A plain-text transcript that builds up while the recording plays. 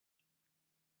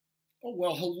Oh,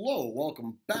 well, hello.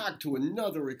 Welcome back to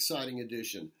another exciting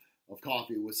edition of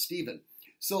Coffee with Stephen.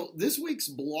 So, this week's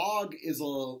blog is a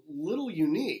little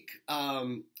unique.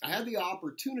 I had the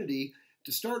opportunity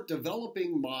to start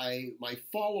developing my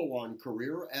follow on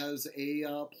career as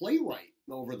a playwright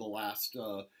over the last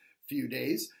few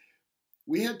days.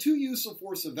 We had two use of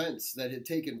force events that had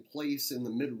taken place in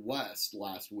the Midwest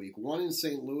last week, one in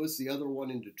St. Louis, the other one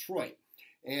in Detroit.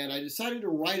 And I decided to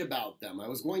write about them. I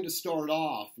was going to start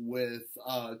off with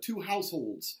two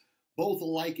households, both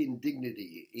alike in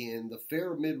dignity, in the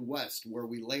fair Midwest where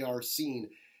we lay our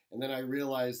scene. And then I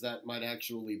realized that might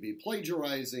actually be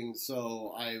plagiarizing,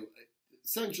 so I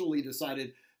essentially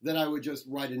decided that I would just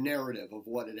write a narrative of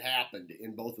what had happened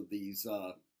in both of these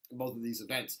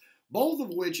events, both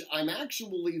of which I'm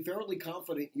actually fairly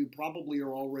confident you probably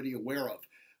are already aware of.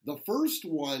 The first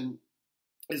one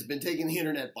has been taking the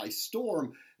internet by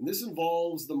storm, and this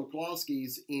involves the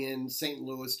McCloskeys in St.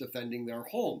 Louis defending their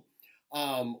home.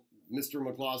 Mr.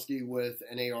 McCloskey with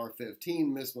an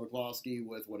AR-15, Miss McCloskey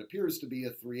with what appears to be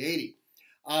a 380.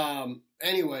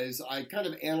 Anyways, I kind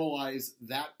of analyze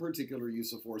that particular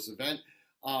use of force event,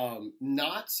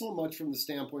 not so much from the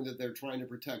standpoint that they're trying to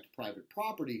protect private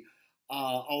property,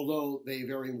 although they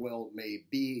very well may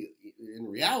be, in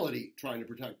reality, trying to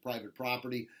protect private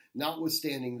property.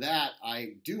 Notwithstanding that,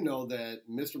 I do know that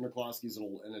Mr. McCloskey is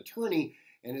an attorney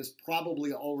and has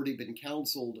probably already been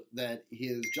counseled that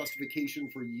his justification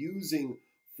for using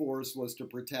force was to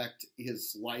protect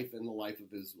his life and the life of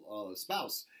his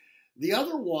spouse. The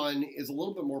other one is a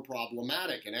little bit more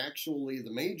problematic, and actually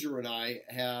the Major and I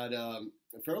had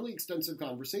fairly extensive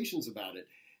conversations about it.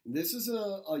 This is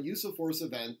a use of force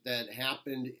event that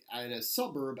happened in a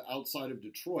suburb outside of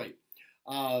Detroit.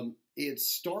 It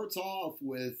starts off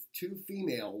with two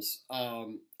females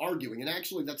arguing, and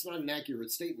actually that's not an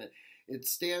accurate statement. It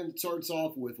starts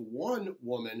off with one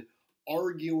woman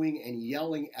arguing and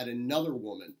yelling at another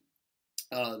woman.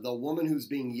 The woman who's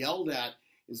being yelled at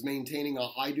is maintaining a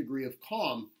high degree of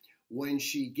calm. When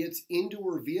she gets into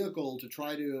her vehicle to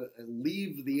try to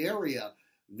leave the area,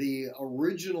 the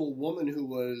original woman who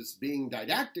was being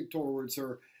didactic towards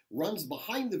her runs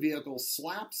behind the vehicle,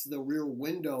 slaps the rear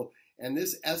window, and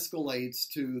this escalates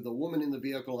to the woman in the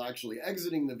vehicle actually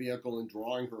exiting the vehicle and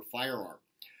drawing her firearm.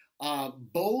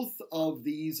 Both of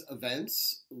these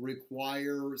events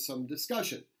require some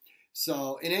discussion.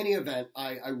 So in any event,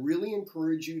 I really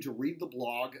encourage you to read the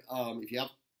blog. If you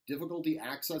have difficulty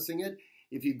accessing it,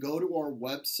 if you go to our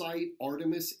website,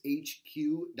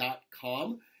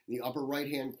 artemishq.com, in the upper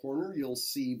right-hand corner, you'll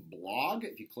see blog.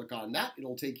 If you click on that,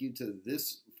 it'll take you to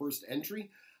this first entry.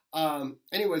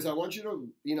 Anyways, I want you to,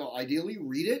 ideally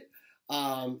read it.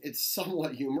 It's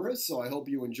somewhat humorous, so I hope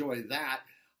you enjoy that.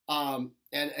 And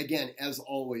again, as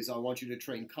always, I want you to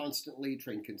train constantly,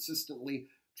 train consistently,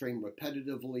 train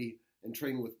repetitively, and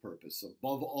train with purpose.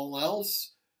 Above all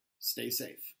else, stay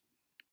safe.